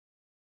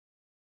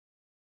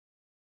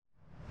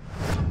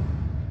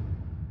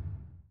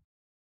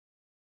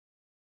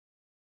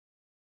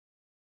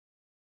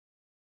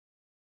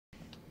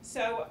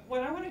So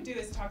what I want to do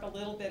is talk a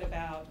little bit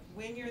about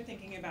when you're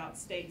thinking about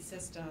state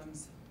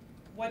systems,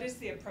 what is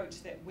the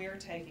approach that we're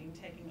taking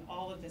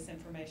all of this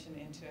information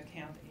into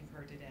account that you've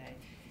heard today.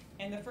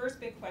 And the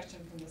first big question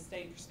from the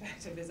state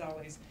perspective is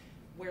always,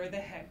 where the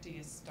heck do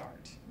you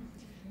start?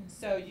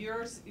 So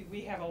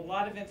we have a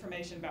lot of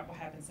information about what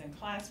happens in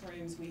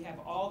classrooms. We have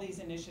all these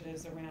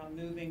initiatives around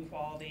moving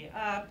quality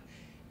up.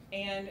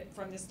 And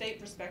from the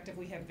state perspective,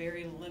 we have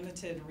very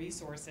limited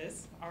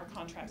resources. Our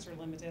contracts are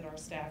limited, our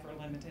staff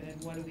are limited,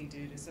 and what do we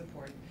do to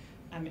support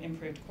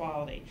improved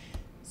quality?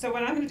 So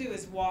what I'm going to do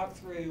is walk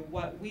through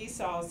what we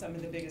saw some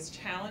of the biggest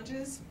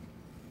challenges,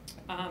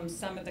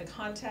 some of the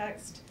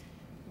context,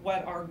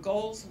 what our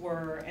goals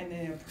were, and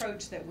the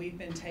approach that we've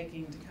been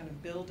taking to kind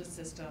of build a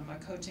system,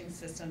 a coaching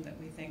system that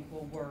we think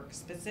will work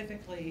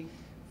specifically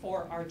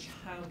for our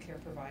child care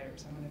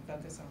providers. I'm going to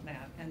focus on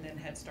that, and then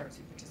Head Starts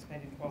who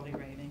participate in quality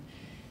rating.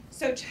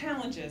 So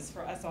challenges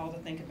for us all to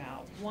think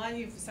about.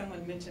 One,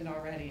 someone mentioned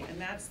already, and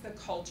that's the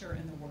culture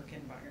and the work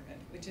environment,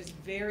 which is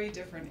very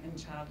different in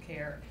child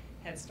care,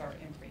 Head Start,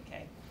 and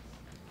pre-K,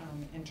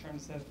 in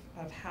terms of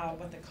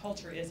what the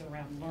culture is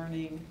around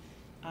learning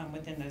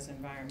within those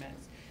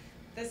environments.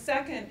 The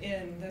second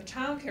in the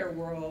child care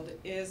world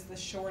is the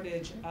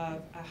shortage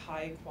of a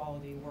high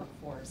quality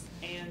workforce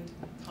and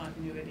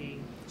continuity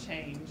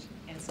change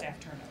and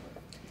staff turnover,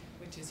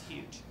 which is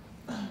huge.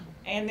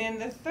 And then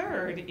the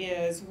third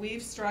is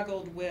we've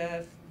struggled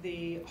with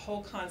the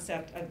whole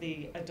concept of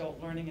the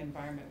adult learning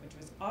environment, which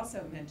was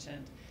also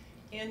mentioned,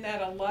 in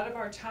that a lot of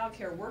our child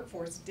care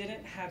workforce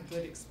didn't have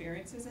good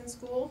experiences in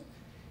school.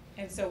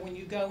 And so when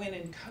you go in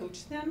and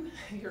coach them,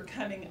 you're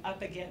coming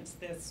up against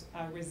this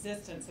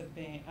resistance of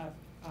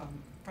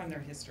from their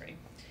history.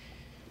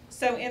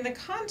 So in the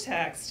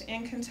context,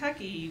 in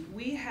Kentucky,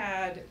 we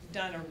had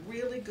done a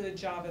really good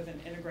job of an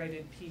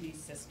integrated PD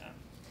system.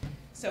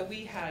 So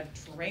we had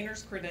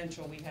trainer's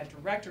credential, we had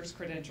director's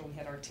credential, we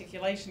had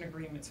articulation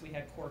agreements, we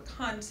had core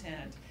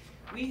content.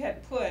 We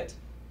had put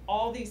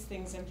all these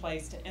things in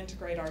place to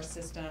integrate our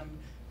system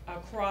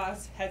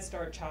across Head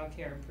Start, child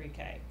care, and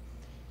pre-K.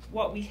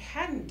 What we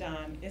hadn't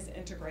done is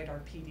integrate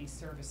our PD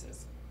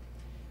services.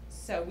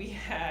 So we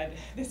had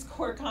this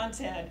core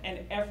content and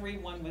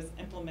everyone was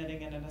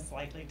implementing it in a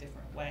slightly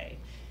different way.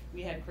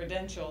 We had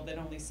credential that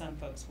only some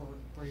folks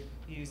were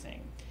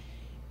using.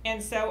 And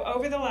so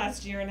over the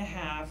last year and a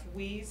half,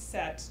 we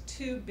set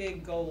two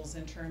big goals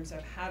in terms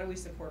of how do we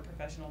support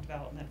professional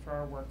development for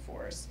our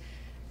workforce.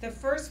 The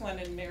first one,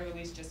 and Mary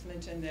Louise just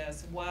mentioned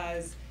this,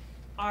 was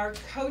our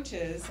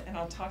coaches, and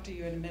I'll talk to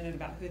you in a minute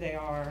about who they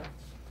are,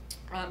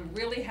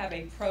 really have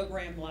a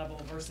program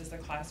level versus a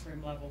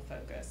classroom level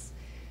focus.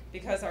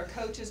 Because our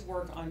coaches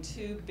work on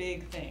two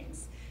big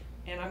things.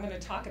 And I'm going to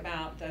talk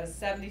about the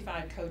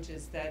 75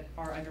 coaches that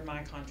are under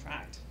my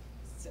contract.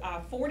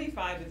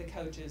 45 of the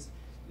coaches,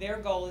 their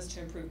goal is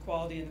to improve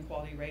quality in the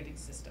quality rating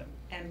system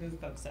and move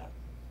folks up.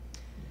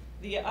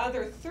 The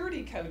other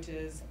 30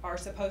 coaches are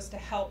supposed to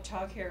help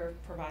child care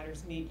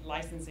providers meet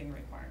licensing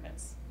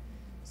requirements.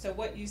 So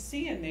what you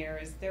see in there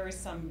is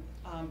some,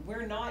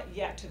 we're not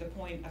yet to the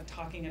point of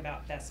talking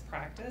about best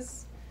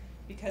practice,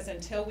 because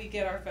until we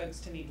get our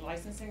folks to meet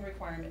licensing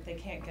requirement, they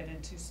can't get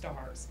into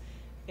STARS.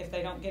 If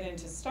they don't get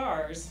into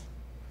STARS,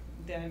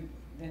 then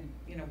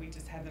we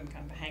just have them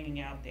kind of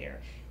hanging out there.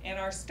 And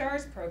our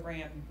STARS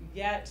program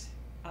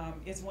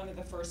is one of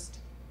the first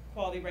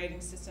quality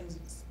rating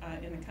systems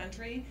in the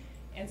country,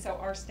 and so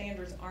our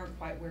standards aren't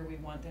quite where we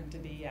want them to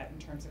be yet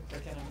in terms of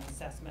curriculum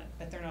assessment,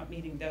 but they're not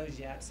meeting those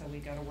yet, so we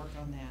got to work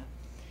on that.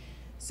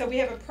 So we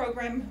have a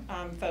program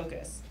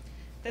focus.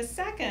 The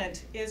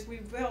second is we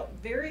felt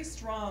very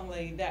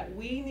strongly that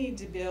we need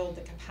to build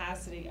the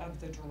capacity of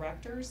the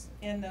directors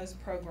in those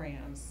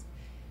programs,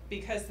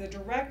 because the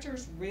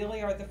directors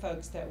really are the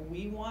folks that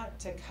we want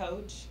to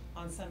coach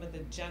on some of the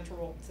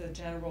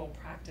general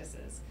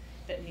practices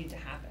that need to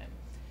happen.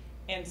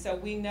 And so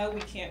we know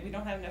we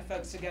don't have enough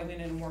folks to go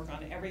in and work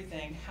on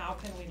everything. How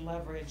can we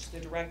leverage the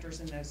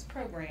directors in those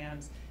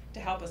programs to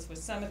help us with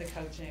some of the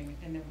coaching,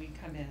 and then we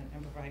come in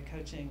and provide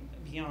coaching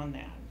beyond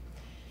that.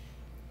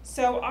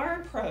 So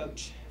our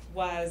approach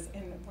was,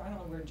 and I don't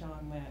know where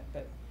John went,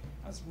 but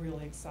I was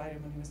really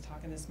excited when he was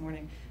talking this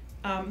morning.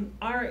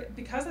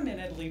 Because I'm in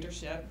ed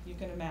leadership, you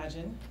can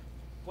imagine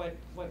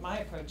what my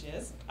approach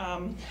is.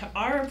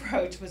 Our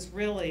approach was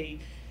really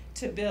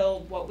to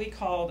build what we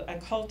called a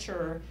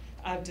culture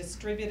of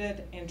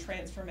distributed and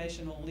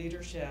transformational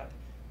leadership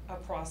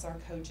across our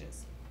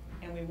coaches.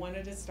 And we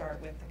wanted to start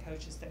with the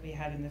coaches that we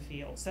had in the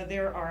field. So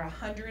there are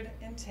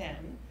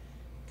 110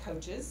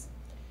 coaches.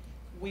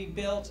 We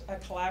built a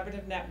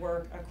collaborative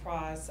network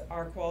across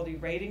our quality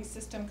rating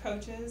system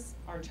coaches,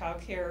 our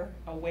child care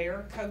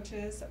aware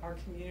coaches, our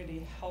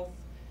community health,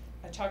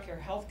 child care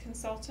health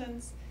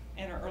consultants,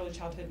 and our early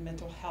childhood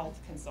mental health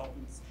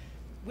consultants,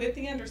 with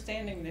the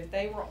understanding that if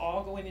they were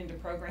all going into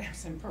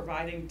programs and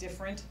providing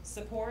different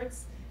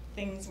supports,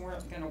 things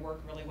weren't going to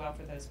work really well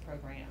for those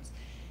programs.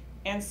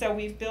 And so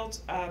we've built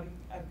a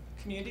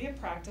community of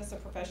practice, a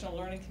professional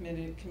learning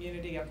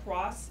community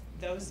across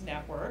those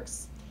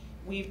networks.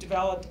 We've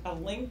developed a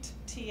linked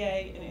TA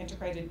and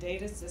integrated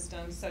data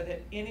system so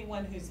that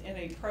anyone who's in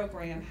a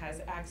program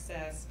has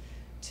access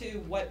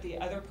to what the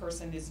other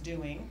person is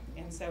doing.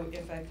 And so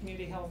if a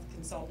community health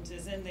consultant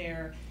is in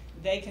there,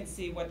 they can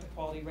see what the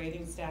quality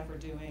rating staff are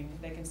doing,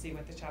 they can see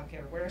what the child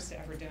care aware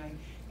staff are doing,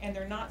 and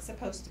they're not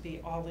supposed to be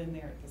all in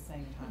there at the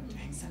same time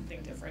doing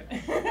something different.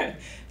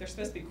 They're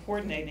supposed to be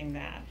coordinating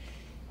that.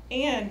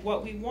 And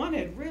what we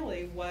wanted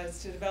really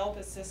was to develop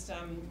a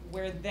system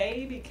where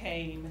they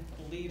became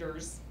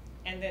leaders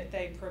and that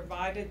they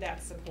provided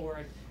that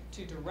support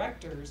to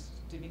directors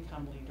to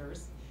become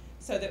leaders,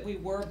 so that we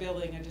were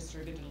building a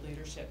distributed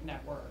leadership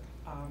network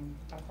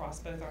across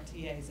both our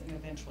TAs and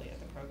eventually at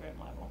the program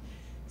level.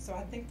 So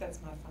I think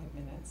that's my 5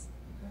 minutes,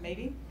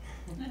 maybe?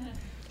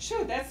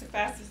 Sure, that's the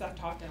fastest I've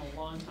talked in a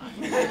long time.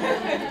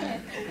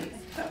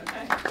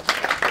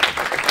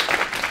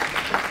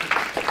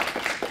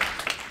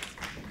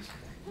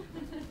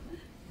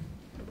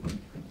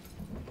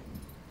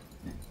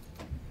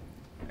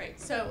 Great,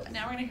 so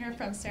now we're going to hear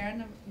from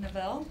Sarah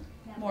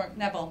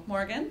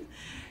Neville-Morgan.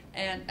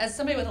 And as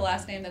somebody with a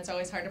last name that's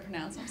always hard to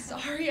pronounce, I'm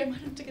sorry, I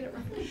might have to get it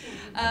wrong.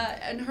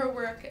 And her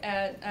work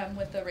at,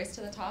 with the Race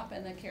to the Top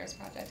and the CARES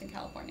Project in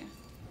California.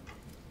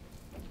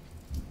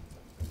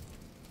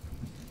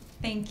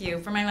 Thank you.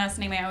 For my last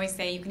name, I always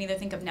say you can either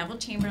think of Neville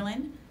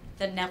Chamberlain,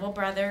 the Neville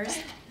brothers,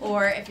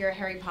 or if you're a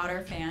Harry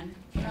Potter fan,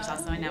 there's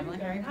also a Neville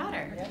and Harry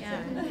Potter.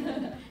 Yeah.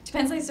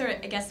 Depends, I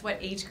guess, what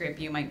age group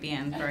you might be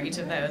in for each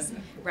of those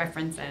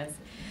references.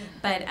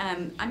 But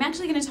I'm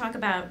actually going to talk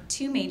about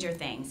two major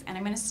things, and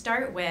I'm going to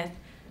start with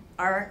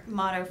our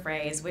motto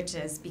phrase, which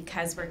is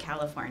 "because we're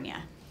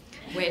California,"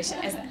 which,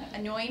 as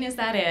annoying as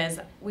that is,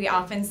 we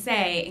often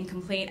say in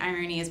complete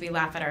irony as we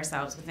laugh at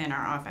ourselves within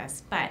our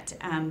office. But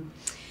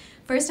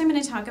first, I'm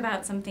going to talk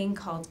about something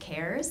called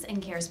CARES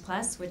and CARES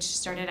Plus, which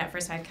started at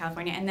First 5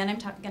 California, and then I'm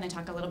going to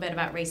talk a little bit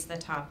about Race to the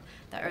Top,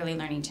 the Early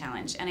Learning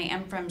Challenge. And I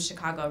am from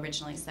Chicago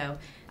originally, so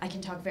I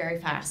can talk very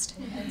fast.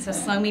 So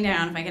slow me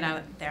down if I get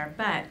out there.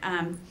 But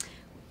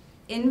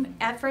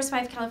at First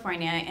 5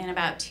 California in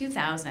about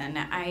 2000,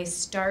 I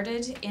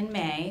started in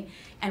May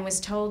and was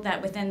told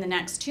that within the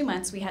next 2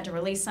 months we had to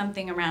release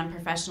something around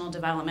professional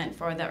development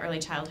for the early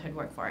childhood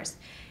workforce.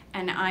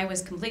 And I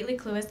was completely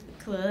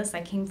clueless.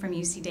 I came from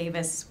UC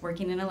Davis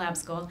working in a lab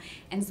school,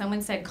 and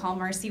someone said, "Call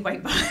Marcy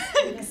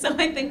Whitebot." So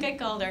I think I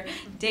called her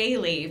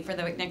daily for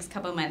the next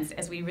couple months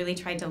as we really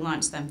tried to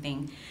launch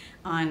something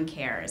on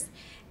CARES.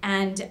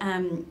 And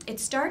it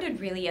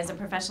started really as a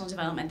professional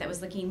development that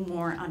was looking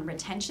more on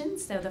retention.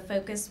 So the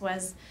focus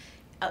was,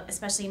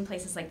 especially in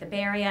places like the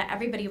Bay Area,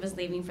 everybody was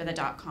leaving for the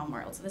 .com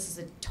world. So this is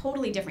a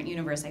totally different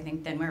universe, I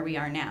think, than where we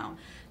are now.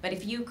 But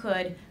if you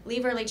could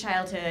leave early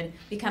childhood,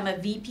 become a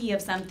VP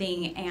of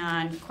something,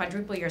 and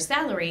quadruple your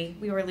salary,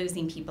 we were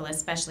losing people,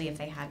 especially if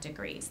they had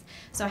degrees.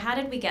 So how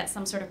did we get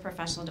some sort of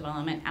professional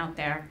development out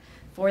there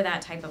for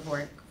that type of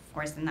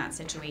workforce in that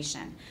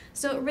situation?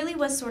 So it really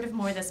was sort of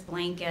more this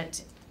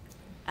blanket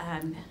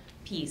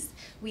piece.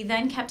 We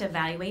then kept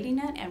evaluating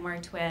it and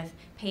worked with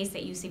Pace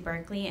at UC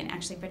Berkeley, and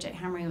actually Bridget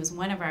Hamry was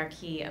one of our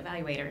key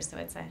evaluators, so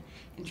it's an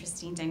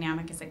interesting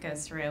dynamic as it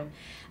goes through.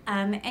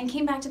 And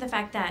came back to the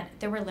fact that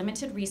there were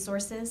limited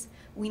resources.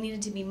 We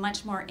needed to be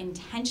much more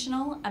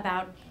intentional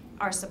about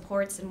our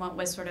supports and what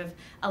was sort of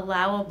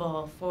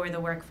allowable for the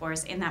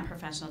workforce in that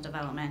professional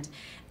development,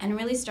 and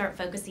really start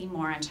focusing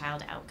more on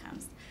child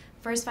outcomes.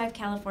 First 5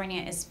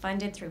 California is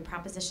funded through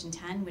Proposition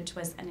 10, which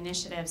was an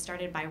initiative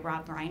started by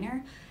Rob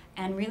Reiner,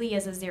 and really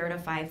is a 0 to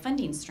 5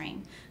 funding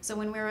stream. So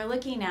when we were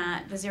looking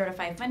at the 0 to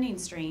 5 funding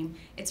stream,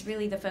 it's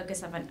really the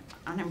focus of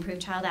on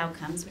improved child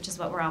outcomes, which is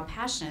what we're all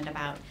passionate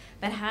about,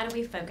 but how do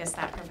we focus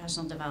that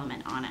professional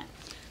development on it?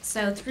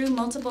 So through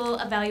multiple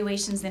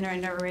evaluations and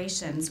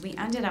iterations, we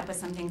ended up with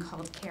something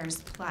called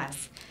CARES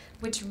Plus,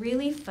 which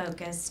really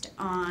focused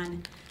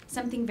on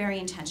something very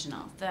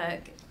intentional.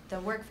 The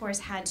workforce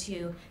had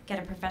to get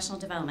a professional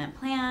development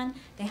plan,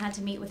 they had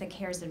to meet with a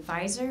CARES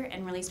advisor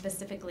and really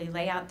specifically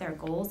lay out their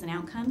goals and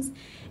outcomes,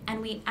 and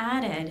we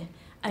added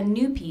a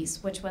new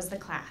piece, which was the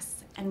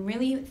class, and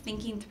really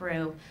thinking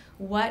through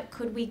what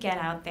could we get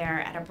out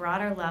there at a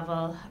broader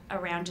level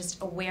around just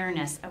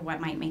awareness of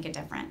what might make a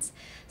difference.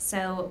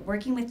 So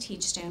working with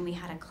Teachstone, we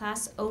had a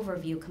class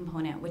overview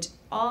component, which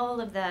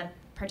all of the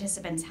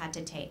participants had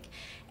to take.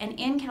 And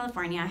in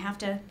California, I have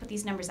to put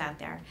these numbers out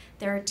there,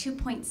 there are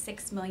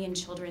 2.6 million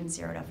children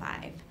 0 to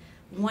 5.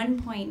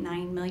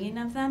 1.9 million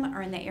of them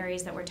are in the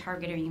areas that we're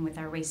targeting with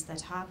our Race to the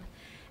Top.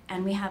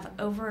 And we have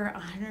over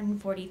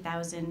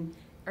 140,000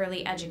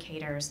 early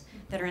educators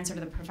that are in sort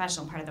of the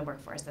professional part of the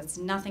workforce. That's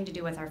nothing to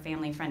do with our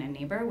family, friend, and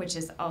neighbor, which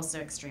is also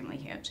extremely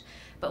huge.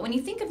 But when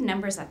you think of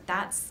numbers at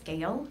that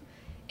scale,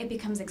 it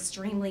becomes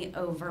extremely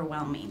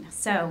overwhelming.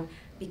 So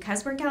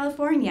because we're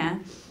California,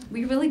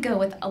 we really go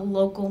with a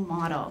local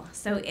model.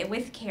 So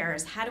with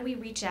CARES, how do we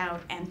reach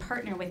out and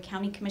partner with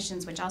county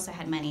commissions, which also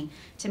had money,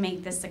 to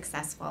make this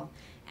successful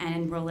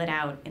and roll it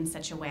out in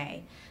such a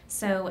way?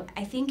 So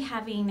I think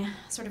having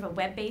sort of a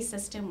web-based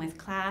system with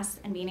class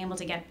and being able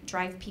to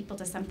drive people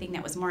to something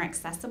that was more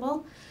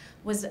accessible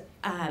was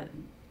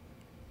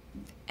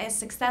a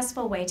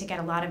successful way to get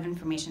a lot of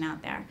information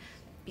out there.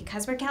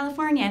 Because we're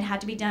California, it had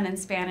to be done in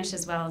Spanish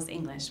as well as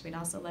English. We'd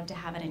also love to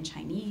have it in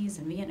Chinese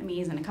and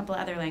Vietnamese and a couple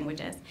other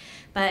languages.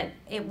 But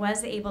it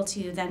was able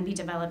to then be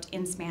developed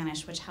in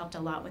Spanish, which helped a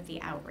lot with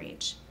the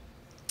outreach.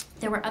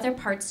 There were other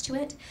parts to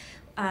it,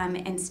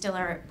 and still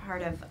are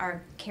part of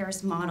our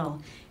CARES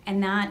model,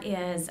 and that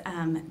is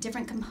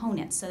different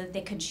components so that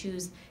they could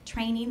choose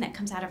training that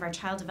comes out of our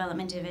Child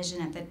Development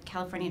Division at the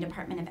California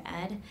Department of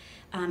Ed,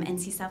 and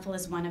CASTL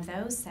is one of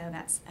those, so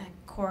that's a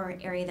core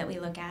area that we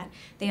look at.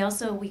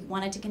 We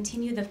wanted to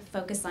continue the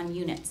focus on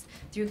units.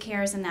 Through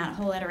CARES and that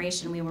whole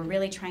iteration, we were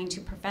really trying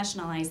to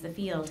professionalize the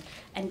field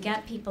and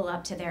get people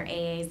up to their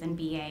AAs and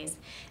BAs.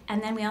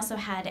 And then we also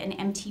had an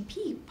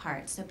MTP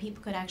part, so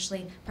people could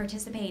actually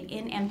participate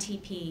in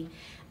MTP.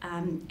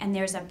 And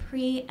there's a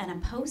pre and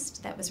a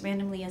post that was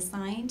randomly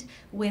assigned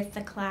with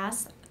the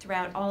class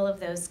throughout all of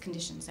those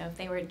conditions. So if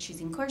they were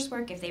choosing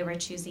coursework, if they were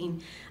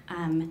choosing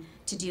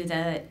to do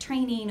the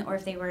training, or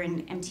if they were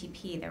in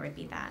MTP, there would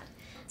be that.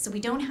 So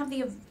we don't have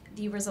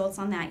the results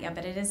on that yet,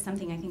 but it is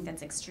something I think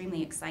that's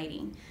extremely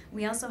exciting.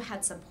 We also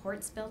had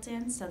supports built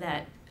in so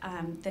that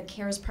the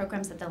CARES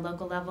programs at the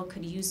local level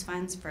could use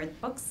funds for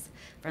books,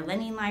 for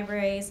lending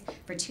libraries,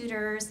 for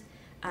tutors,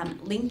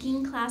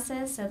 linking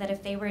classes, so that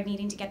if they were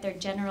needing to get their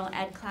general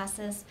ed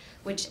classes,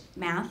 which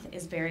math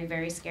is very,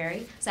 very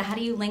scary, so how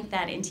do you link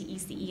that into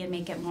ECE and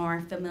make it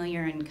more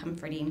familiar and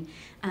comforting,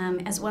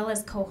 as well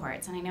as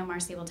cohorts. And I know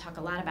Marcy will talk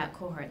a lot about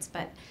cohorts,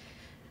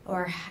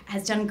 or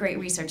has done great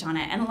research on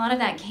it, and a lot of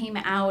that came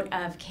out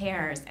of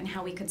CARES and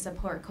how we could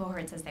support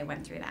cohorts as they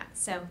went through that.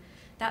 So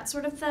that's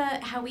sort of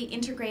how we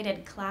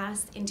integrated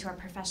class into our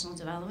professional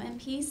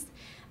development piece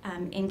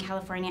in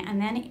California.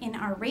 And then in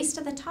our Race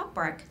to the Top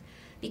work,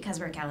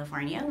 because we're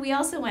California, we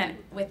also went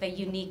with a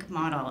unique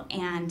model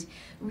and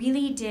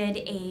really did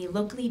a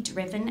locally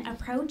driven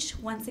approach,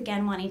 once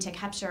again wanting to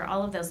capture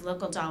all of those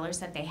local dollars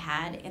that they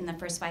had in the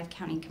first 5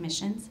 county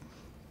commissions.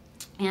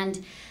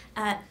 And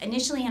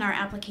initially in our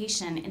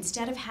application,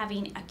 instead of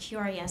having a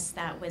QRS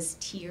that was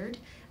tiered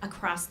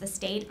across the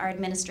state, our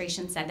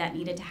administration said that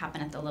needed to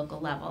happen at the local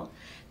level.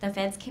 The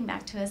feds came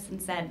back to us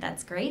and said,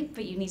 that's great,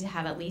 but you need to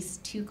have at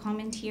least 2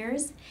 common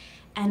tiers.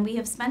 And we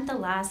have spent the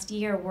last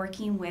year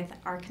working with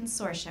our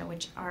consortia,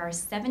 which are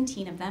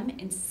 17 of them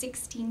in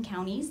 16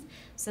 counties,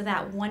 so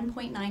that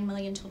 1.9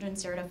 million children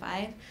 0 to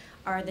 5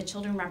 are the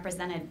children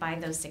represented by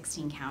those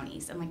 16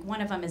 counties. And like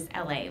one of them is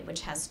LA,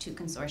 which has 2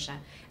 consortia,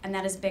 and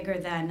that is bigger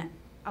than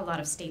a lot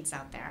of states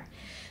out there.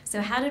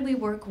 So how did we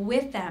work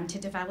with them to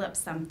develop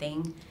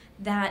something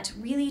that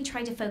really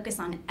tried to focus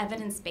on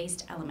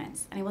evidence-based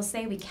elements? And I will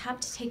say we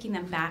kept taking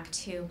them back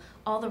to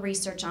all the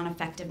research on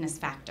effectiveness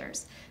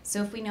factors.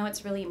 So if we know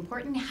it's really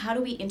important, how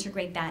do we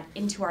integrate that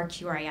into our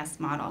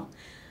QRIS model?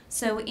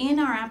 So in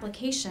our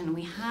application,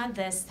 we had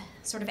this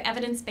sort of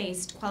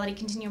evidence-based quality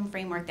continuum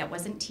framework that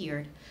wasn't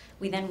tiered.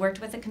 We then worked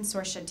with a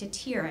consortia to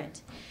tier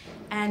it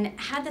and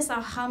had this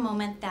aha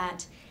moment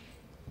that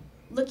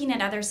looking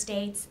at other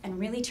states and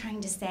really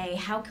trying to say,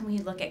 how can we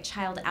look at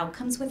child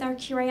outcomes with our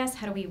QRIS?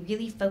 How do we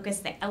really focus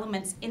the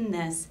elements in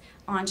this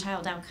on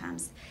child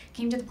outcomes?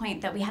 Came to the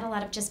point that we had a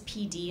lot of just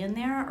PD in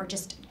there, or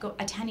just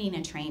attending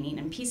a training,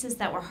 and pieces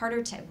that were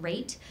harder to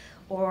rate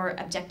or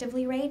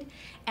objectively rate.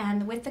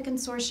 And with the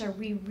consortia,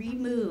 we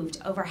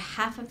removed over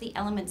half of the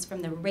elements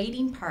from the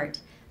rating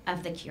part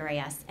of the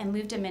QRIS and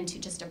moved them into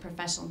just a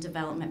professional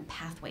development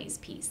pathways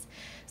piece.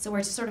 So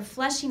we're sort of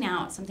fleshing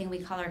out something we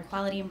call our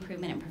quality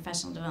improvement and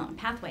professional development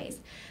pathways.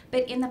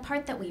 But in the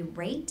part that we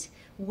rate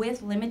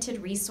with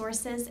limited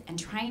resources and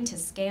trying to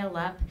scale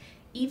up,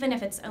 even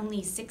if it's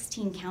only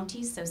 16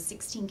 counties, so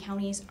 16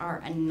 counties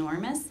are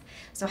enormous.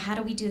 So how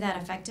do we do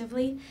that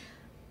effectively?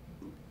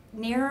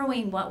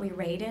 Narrowing what we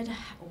rated,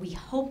 we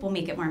hope will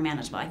make it more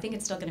manageable. I think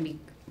it's still going to be,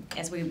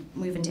 as we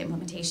move into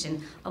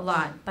implementation, a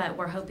lot, but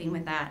we're hoping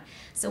with that.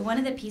 So one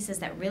of the pieces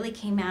that really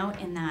came out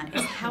in that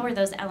is how are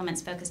those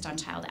elements focused on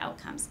child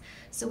outcomes?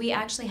 So we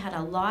actually had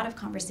a lot of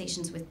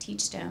conversations with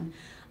Teachstone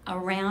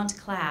around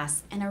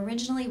class, and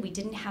originally we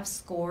didn't have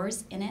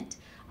scores in it.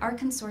 Our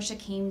consortia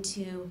came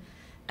to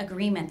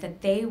agreement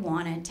that they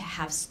wanted to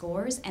have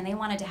scores, and they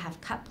wanted to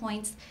have cut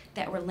points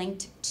that were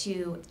linked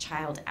to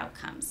child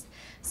outcomes.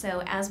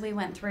 So as we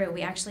went through,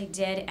 we actually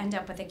did end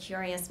up with a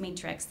QRIS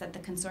matrix that the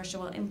consortia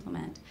will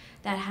implement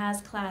that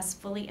has class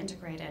fully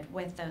integrated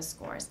with those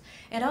scores.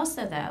 It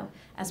also, though,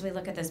 as we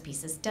look at those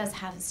pieces, does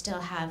still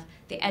have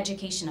the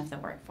education of the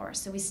workforce.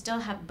 So we still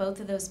have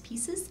both of those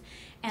pieces.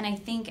 And I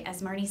think,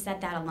 as Marty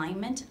said, that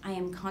alignment, I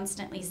am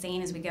constantly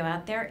saying as we go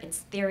out there, it's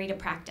theory to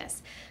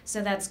practice.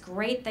 So that's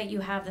great that you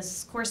have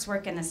this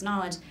coursework and this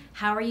knowledge.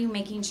 How are you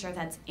making sure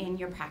that's in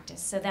your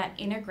practice? So that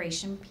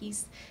integration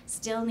piece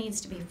still needs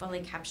to be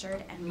fully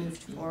captured and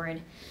moved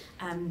forward.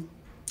 And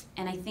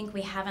I think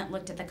we haven't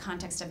looked at the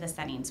context of the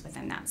settings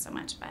within that so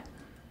much, but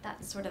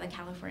that's sort of the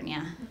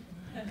California.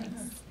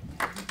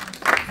 Thanks.